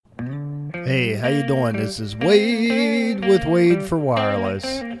Hey, how you doing? This is Wade with Wade for Wireless.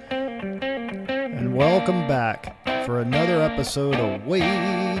 And welcome back for another episode of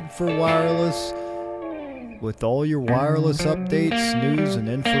Wade for Wireless with all your wireless updates, news, and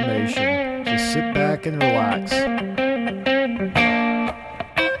information. Just sit back and relax.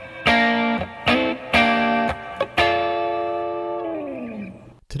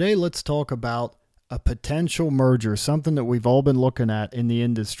 Today, let's talk about a potential merger, something that we've all been looking at in the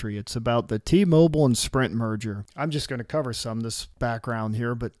industry. It's about the T-Mobile and Sprint merger. I'm just going to cover some of this background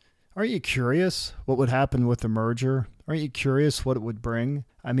here, but aren't you curious what would happen with the merger? Aren't you curious what it would bring?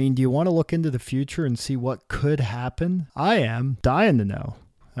 I mean, do you want to look into the future and see what could happen? I am dying to know.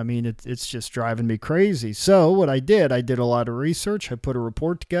 I mean, it's just driving me crazy. So what I did a lot of research. I put a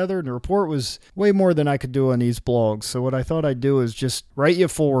report together, and the report was way more than I could do on these blogs. So what I thought I'd do is just write you a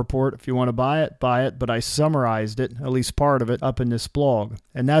full report. If you want to buy it, buy it. But I summarized it, at least part of it, up in this blog.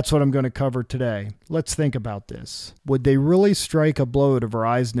 And that's what I'm going to cover today. Let's think about this. Would they really strike a blow to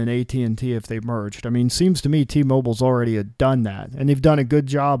Verizon and AT&T if they merged? I mean, seems to me T-Mobile's already done that, and they've done a good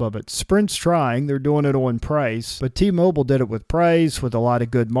job of it. Sprint's trying. They're doing it on price. But T-Mobile did it with price, with a lot of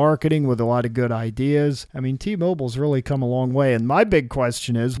good marketing, with a lot of good ideas. I mean, T-Mobile's really come a long way. And my big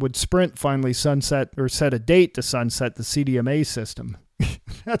question is, would Sprint finally sunset or set a date to sunset the CDMA system?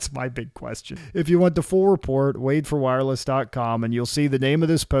 That's my big question. If you want the full report, wadeforwireless.com, and you'll see the name of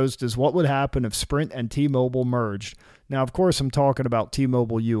this post is What Would Happen If Sprint and T-Mobile Merged. Now, of course, I'm talking about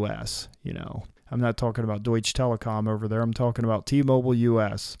T-Mobile US, I'm not talking about Deutsche Telekom over there. I'm talking about T-Mobile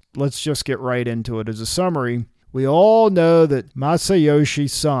US. Let's just get right into it. As a summary, we all know that Masayoshi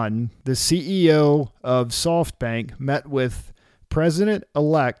Son, the CEO of SoftBank, met with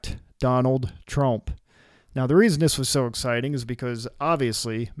President-elect Donald Trump. Now, the reason this was so exciting is because,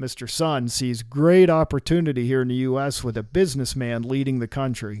 obviously, Mr. Son sees great opportunity here in the U.S. with a businessman leading the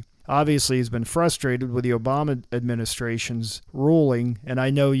country. Obviously, he's been frustrated with the Obama administration's ruling, and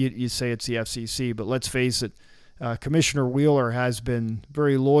I know you say it's the FCC, but let's face it, Commissioner Wheeler has been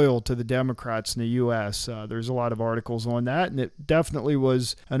very loyal to the Democrats in the U.S. There's a lot of articles on that, and it definitely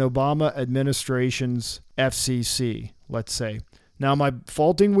was an Obama administration's FCC, let's say. Now, am I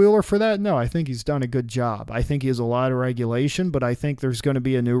faulting Wheeler for that? No, I think he's done a good job. I think he has a lot of regulation, but I think there's going to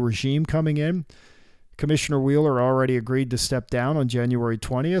be a new regime coming in. Commissioner Wheeler already agreed to step down on January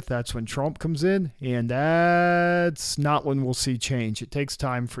 20th. That's when Trump comes in, and that's not when we'll see change. It takes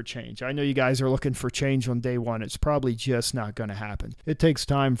time for change. I know you guys are looking for change on day one. It's probably just not going to happen. It takes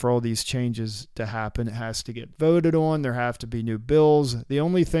time for all these changes to happen. It has to get voted on. There have to be new bills. The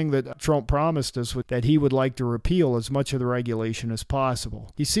only thing that Trump promised us was that he would like to repeal as much of the regulation as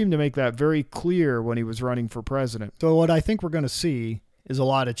possible. He seemed to make that very clear when he was running for president. So what I think we're going to see is a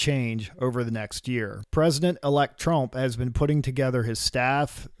lot of change over the next year. President-elect Trump has been putting together his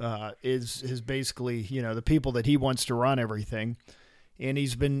staff, is basically, the people that he wants to run everything, and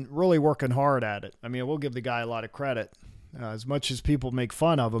he's been really working hard at it. I mean, we'll give the guy a lot of credit. As much as people make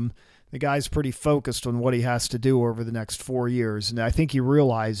fun of him, the guy's pretty focused on what he has to do over the next 4 years. And I think he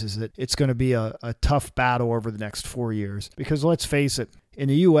realizes that it's going to be a tough battle over the next 4 years. Because let's face it, in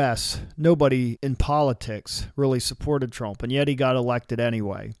the U.S., nobody in politics really supported Trump, and yet he got elected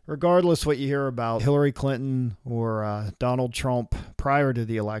anyway. Regardless what you hear about Hillary Clinton or Donald Trump prior to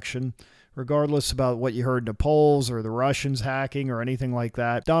the election, regardless about what you heard in the polls or the Russians hacking or anything like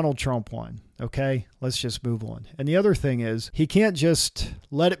that, Donald Trump won. Okay, let's just move on. And the other thing is, he can't just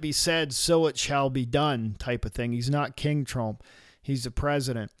let it be said, so it shall be done type of thing. He's not King Trump. He's the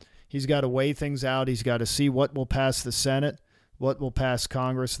president. He's got to weigh things out. He's got to see what will pass the Senate, what will pass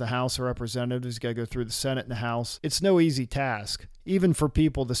Congress, the House of Representatives. He's got to go through the Senate and the House. It's no easy task, even for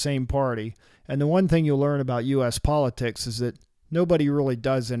people the same party. And the one thing you'll learn about U.S. politics is that nobody really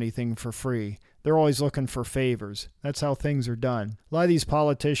does anything for free. They're always looking for favors. That's how things are done. A lot of these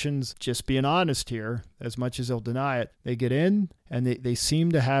politicians, just being honest here, as much as they'll deny it, they get in and they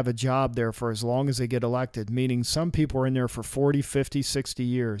seem to have a job there for as long as they get elected, meaning some people are in there for 40, 50, 60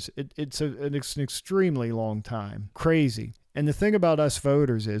 years. It's an extremely long time. Crazy. And the thing about us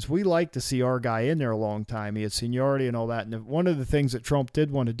voters is we like to see our guy in there a long time. He had seniority and all that. And one of the things that Trump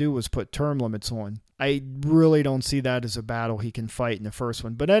did want to do was put term limits on. I really don't see that as a battle he can fight in the first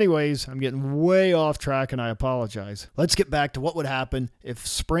one. But anyways, I'm getting way off track and I apologize. Let's get back to what would happen if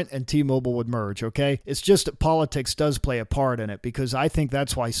Sprint and T-Mobile would merge, okay? It's just that politics does play a part in it because I think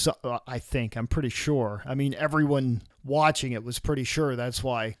that's why, I'm pretty sure. I mean, everyone watching it was pretty sure that's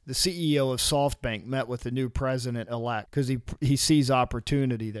why the CEO of SoftBank met with the new president-elect because he sees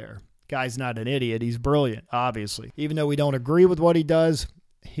opportunity there. Guy's not an idiot. He's brilliant, obviously. Even though we don't agree with what he does,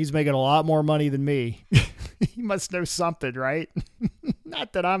 he's making a lot more money than me. He must know something, right?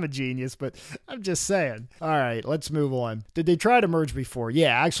 Not that I'm a genius, but I'm just saying. All right, let's move on. Did they try to merge before? Yeah,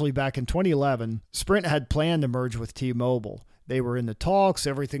 actually back in 2011, Sprint had planned to merge with T-Mobile. They were in the talks.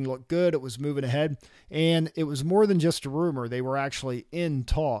 Everything looked good. It was moving ahead. And it was more than just a rumor. They were actually in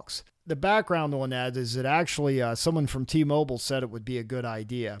talks. The background on that is that actually someone from T-Mobile said it would be a good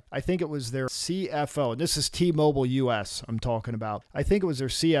idea. I think it was their CFO, and this is T-Mobile US I'm talking about. I think it was their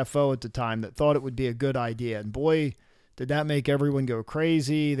CFO at the time that thought it would be a good idea. And boy, did that make everyone go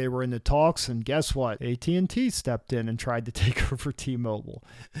crazy. They were in the talks, and guess what? AT&T stepped in and tried to take over T-Mobile.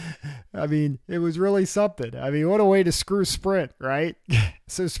 I mean, it was really something. I mean, what a way to screw Sprint, right?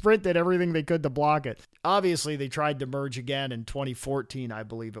 So Sprint did everything they could to block it. Obviously, they tried to merge again in 2014, I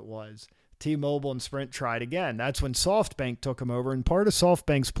believe it was. T-Mobile and Sprint tried again. That's when SoftBank took them over, and part of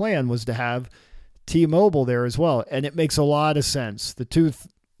SoftBank's plan was to have T-Mobile there as well, and it makes a lot of sense. The two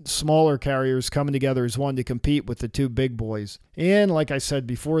smaller carriers coming together as one to compete with the two big boys. And like I said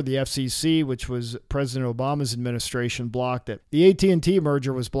before, the FCC, which was President Obama's administration, blocked it. The AT&T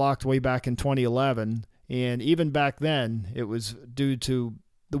merger was blocked way back in 2011, and even back then, it was due to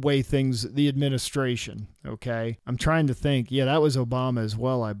the way the administration, okay? I'm trying to think. Yeah, that was Obama as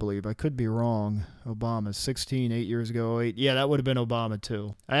well, I believe. I could be wrong. Obama, 8 years ago, 8. Yeah, that would have been Obama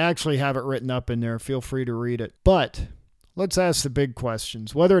too. I actually have it written up in there. Feel free to read it. But let's ask the big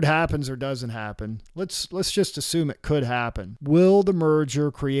questions. Whether it happens or doesn't happen, let's just assume it could happen. Will the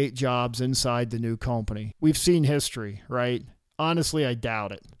merger create jobs inside the new company? We've seen history, right? Honestly, I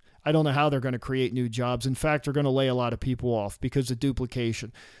doubt it. I don't know how they're going to create new jobs. In fact, they're going to lay a lot of people off because of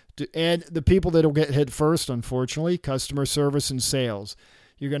duplication. And the people that will get hit first, unfortunately, customer service and sales.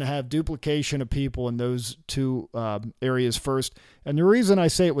 You're going to have duplication of people in those two areas first. And the reason I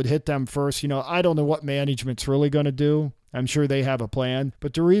say it would hit them first, I don't know what management's really going to do. I'm sure they have a plan.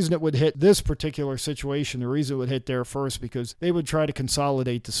 But the reason it would hit this particular situation, the reason it would hit there first, because they would try to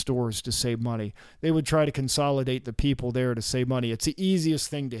consolidate the stores to save money. They would try to consolidate the people there to save money. It's the easiest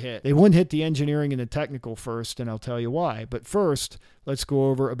thing to hit. They wouldn't hit the engineering and the technical first, and I'll tell you why. But first, let's go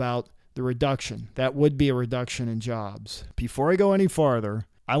over about the reduction. That would be a reduction in jobs. Before I go any farther,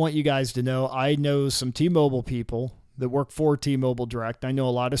 I want you guys to know I know some T-Mobile people that work for T-Mobile Direct. I know a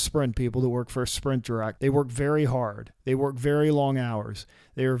lot of Sprint people that work for Sprint Direct. They work very hard. They work very long hours.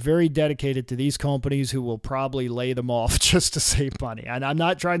 They are very dedicated to these companies who will probably lay them off just to save money. And I'm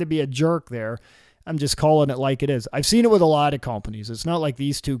not trying to be a jerk there. I'm just calling it like it is. I've seen it with a lot of companies. It's not like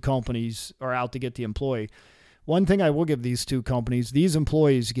these two companies are out to get the employee. One thing I will give these two companies, these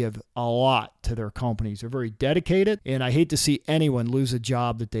employees give a lot to their companies. They're very dedicated, and I hate to see anyone lose a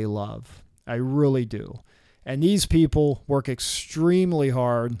job that they love. I really do. And these people work extremely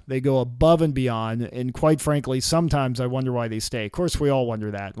hard. They go above and beyond. And quite frankly, sometimes I wonder why they stay. Of course, we all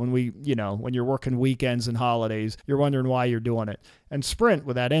wonder that. When when you're working weekends and holidays, you're wondering why you're doing it. And Sprint,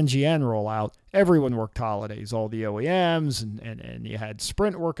 with that NGN rollout, everyone worked holidays. All the OEMs and you had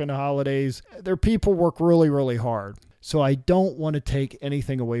Sprint working the holidays. Their people work really, really hard. So I don't want to take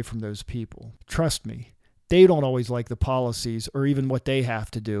anything away from those people. Trust me, they don't always like the policies or even what they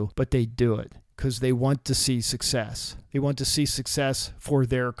have to do, but they do it because they want to see success. They want to see success for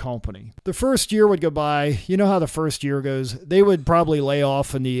their company. The first year would go by. You know how the first year goes. They would probably lay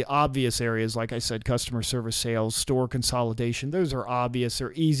off in the obvious areas, like I said, customer service, sales, store consolidation. Those are obvious.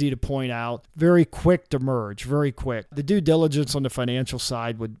 They're easy to point out. Very quick to merge, very quick. The due diligence on the financial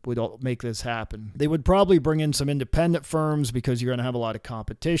side would make this happen. They would probably bring in some independent firms because you're going to have a lot of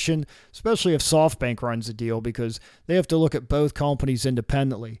competition, especially if SoftBank runs the deal, because they have to look at both companies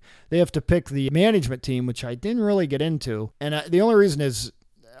independently. They have to pick the management team, which I didn't really get into. And the only reason is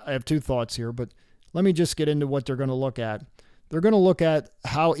I have two thoughts here, but let me just get into what they're going to look at. They're going to look at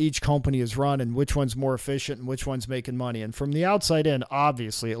how each company is run and which one's more efficient and which one's making money. And from the outside in,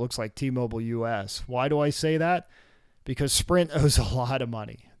 obviously, it looks like T-Mobile US. Why do I say that? Because Sprint owes a lot of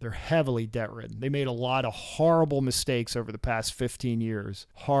money. They're heavily debt-ridden. They made a lot of horrible mistakes over the past 15 years.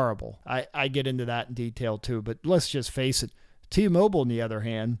 Horrible. I get into that in detail too, but let's just face it. T-Mobile, on the other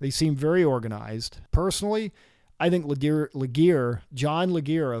hand, they seem very organized. Personally, I think John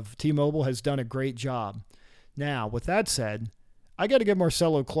Legere of T-Mobile has done a great job. Now, with that said, I got to give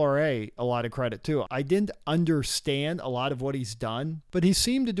Marcelo Claure a lot of credit too. I didn't understand a lot of what he's done, but he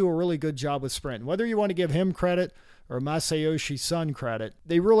seemed to do a really good job with Sprint. Whether you want to give him credit or Masayoshi Son credit,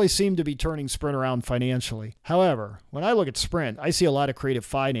 they really seem to be turning Sprint around financially. However, when I look at Sprint, I see a lot of creative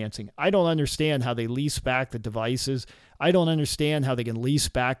financing. I don't understand how they lease back the devices. I don't understand how they can lease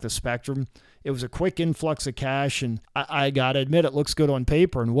back the spectrum. It was a quick influx of cash, and I got to admit, it looks good on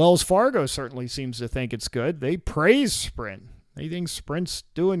paper. And Wells Fargo certainly seems to think it's good. They praise Sprint. They think Sprint's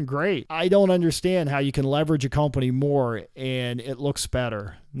doing great. I don't understand how you can leverage a company more and it looks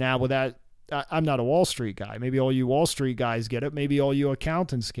better. Now, with that, I'm not a Wall Street guy. Maybe all you Wall Street guys get it. Maybe all you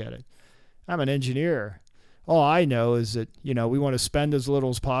accountants get it. I'm an engineer. All I know is that, we want to spend as little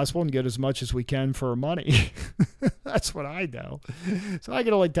as possible and get as much as we can for our money. That's what I know. So I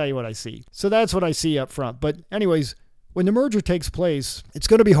can only tell you what I see. So that's what I see up front. But anyways, when the merger takes place, it's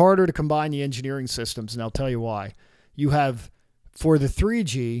going to be harder to combine the engineering systems, and I'll tell you why. You have, for the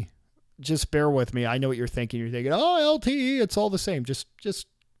 3G, just bear with me. I know what you're thinking. You're thinking, oh, LTE, it's all the same. Just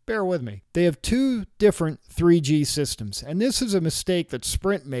bear with me. They have two different 3G systems, and this is a mistake that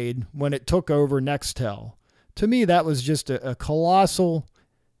Sprint made when it took over Nextel. To me, that was just a colossal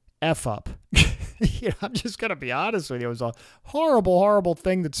F-up. I'm just going to be honest with you. It was a horrible, horrible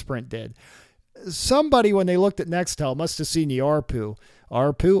thing that Sprint did. Somebody, when they looked at Nextel, must have seen the RPU,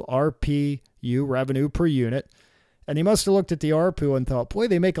 revenue per unit, and they must have looked at the RPU and thought, boy,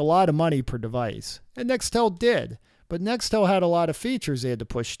 they make a lot of money per device. And Nextel did. But Nextel had a lot of features. They had to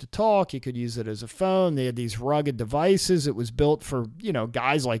push to talk. You could use it as a phone. They had these rugged devices. It was built for,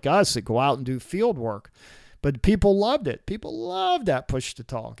 guys like us that go out and do field work. But people loved it. People loved that push to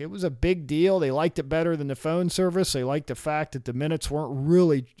talk. It was a big deal. They liked it better than the phone service. They liked the fact that the minutes weren't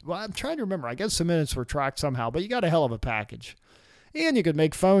really, I'm trying to remember. I guess the minutes were tracked somehow, but you got a hell of a package. And you could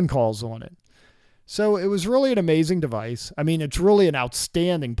make phone calls on it. So it was really an amazing device. I mean, it's really an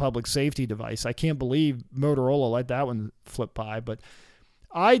outstanding public safety device. I can't believe Motorola let that one flip by. But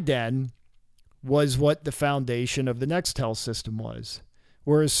iDen was what the foundation of the Nextel system was.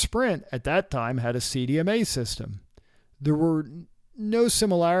 Whereas Sprint at that time had a CDMA system. There were no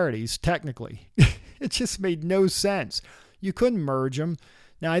similarities technically. It just made no sense. You couldn't merge them.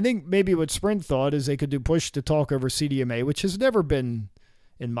 Now, I think maybe what Sprint thought is they could do push to talk over CDMA, which has never been,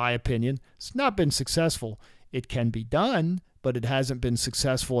 in my opinion, it's not been successful. It can be done, but it hasn't been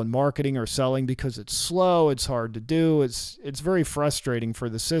successful in marketing or selling because it's slow, it's hard to do, it's very frustrating for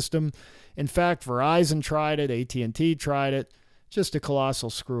the system. In fact, Verizon tried it, AT&T tried it. Just a colossal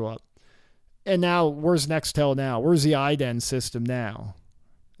screw up. And now, where's Nextel now? Where's the iDen system now?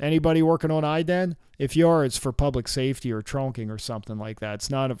 Anybody working on iDen? If you are, it's for public safety or trunking or something like that.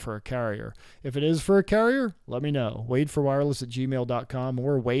 It's not for a carrier. If it is for a carrier, let me know. wadeforwireless@gmail.com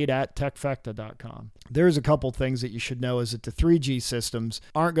or wade@techfecta.com. There's a couple things that you should know is that the 3G systems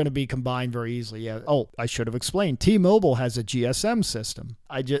aren't going to be combined very easily. Oh, I should have explained. T-Mobile has a GSM system.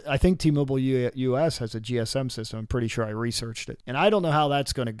 I think T-Mobile US has a GSM system. I'm pretty sure I researched it. And I don't know how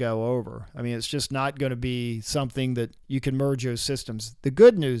that's going to go over. I mean, it's just not going to be something that you can merge those systems. The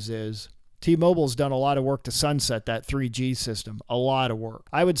good news is T-Mobile's done a lot of work to sunset that 3G system. A lot of work.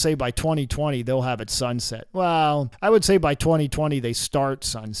 I would say by 2020, they'll have it sunset. Well, I would say by 2020, they start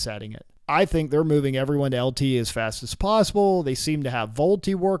sunsetting it. I think they're moving everyone to LTE as fast as possible. They seem to have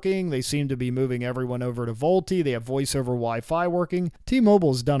VoLTE working. They seem to be moving everyone over to VoLTE. They have voice over Wi-Fi working.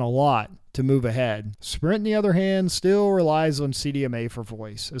 T-Mobile's done a lot to move ahead. Sprint, on the other hand, still relies on CDMA for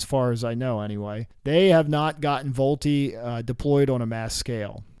voice, as far as I know anyway. They have not gotten VoLTE deployed on a mass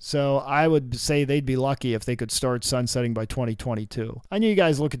scale. So I would say they'd be lucky if they could start sunsetting by 2022. I know you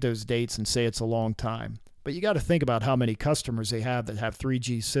guys look at those dates and say it's a long time. But you got to think about how many customers they have that have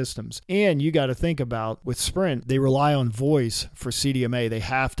 3G systems. And you got to think about, with Sprint, they rely on voice for CDMA. They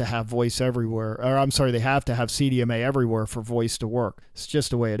have to have voice everywhere. They have to have CDMA everywhere for voice to work. It's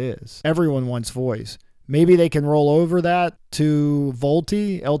just the way it is. Everyone wants voice. Maybe they can roll over that to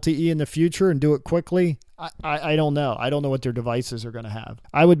VoLTE, LTE in the future and do it quickly. I don't know. I don't know what their devices are going to have.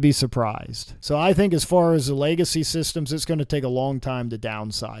 I would be surprised. So I think as far as the legacy systems, it's going to take a long time to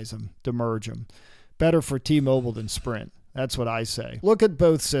downsize them, to merge them. Better for T-Mobile than Sprint. That's what I say. Look at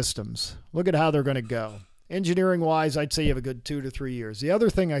both systems. Look at how they're going to go. Engineering-wise, I'd say you have a good 2 to 3 years. The other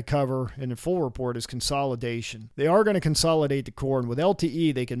thing I cover in the full report is consolidation. They are going to consolidate the core, and with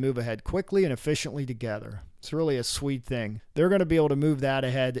LTE, they can move ahead quickly and efficiently together. It's really a sweet thing. They're going to be able to move that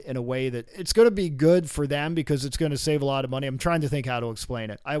ahead in a way that it's going to be good for them because it's going to save a lot of money. I'm trying to think how to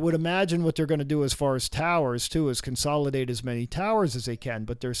explain it. I would imagine what they're going to do as far as towers, too, is consolidate as many towers as they can,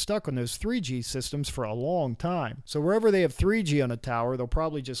 but they're stuck on those 3G systems for a long time. So wherever they have 3G on a tower, they'll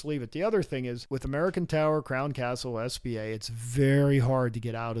probably just leave it. The other thing is, with American Tower, Crown Castle, SBA, it's very hard to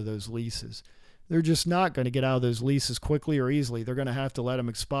get out of those leases. They're just not going to get out of those leases quickly or easily. They're going to have to let them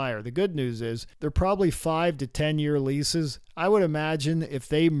expire. The good news is they're probably 5 to 10 year leases. I would imagine if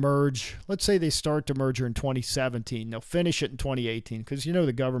they merge, let's say they start to merger in 2017, they'll finish it in 2018 because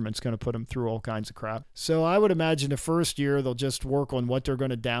the government's going to put them through all kinds of crap. So I would imagine the first year they'll just work on what they're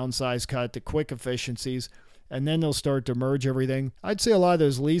going to downsize, cut to quick efficiencies, and then they'll start to merge everything. I'd say a lot of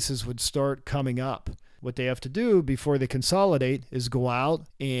those leases would start coming up. what they have to do before they consolidate is go out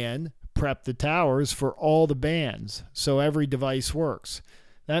and prep the towers for all the bands so every device works.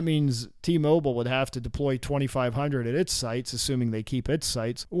 That means T-Mobile would have to deploy 2,500 at its sites, assuming they keep its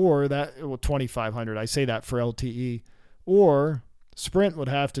sites, or 2,500. I say that for LTE. Or Sprint would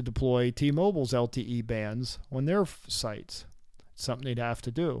have to deploy T-Mobile's LTE bands on their sites. It's something they'd have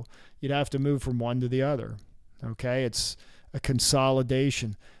to do. You'd have to move from one to the other. Okay, it's a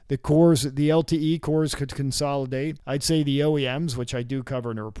consolidation. The LTE cores could consolidate. I'd say the OEMs, which I do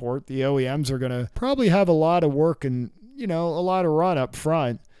cover in the report, the OEMs are going to probably have a lot of work and a lot of run up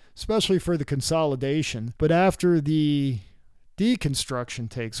front, especially for the consolidation. But after the deconstruction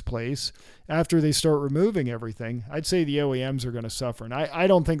takes place, after they start removing everything, I'd say the OEMs are going to suffer. And I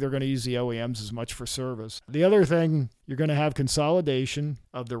don't think they're going to use the OEMs as much for service. The other thing, you're going to have consolidation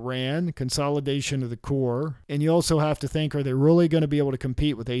of the RAN, consolidation of the core, and you also have to think, are they really going to be able to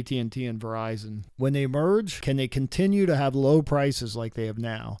compete with AT&T and Verizon? When they merge, can they continue to have low prices like they have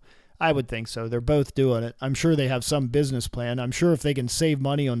now? I would think so. They're both doing it. I'm sure they have some business plan. I'm sure if they can save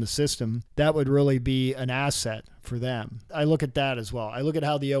money on the system, that would really be an asset for them. I look at that as well. I look at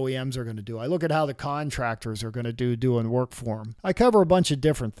how the OEMs are going to do. I look at how the contractors are going to doing work for them. I cover a bunch of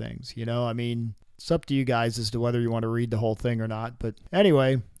different things, It's up to you guys as to whether you want to read the whole thing or not. But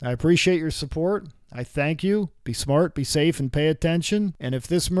anyway, I appreciate your support. I thank you. Be smart, be safe, and pay attention. And if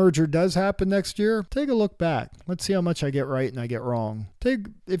this merger does happen next year, take a look back. Let's see how much I get right and I get wrong.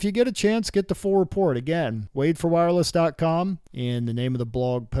 If you get a chance, get the full report. Again, wadeforwireless.com. And the name of the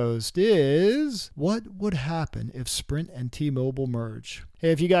blog post is, What Would Happen If Sprint and T-Mobile Merge?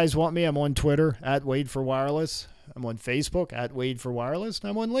 Hey, if you guys want me, I'm on Twitter, @WadeForWireless. I'm on Facebook, @WadeForWireless. And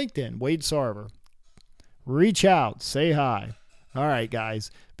I'm on LinkedIn, Wade Sarver. Reach out. Say hi. All right, guys.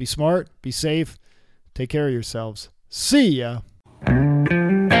 Be smart. Be safe. Take care of yourselves. See ya.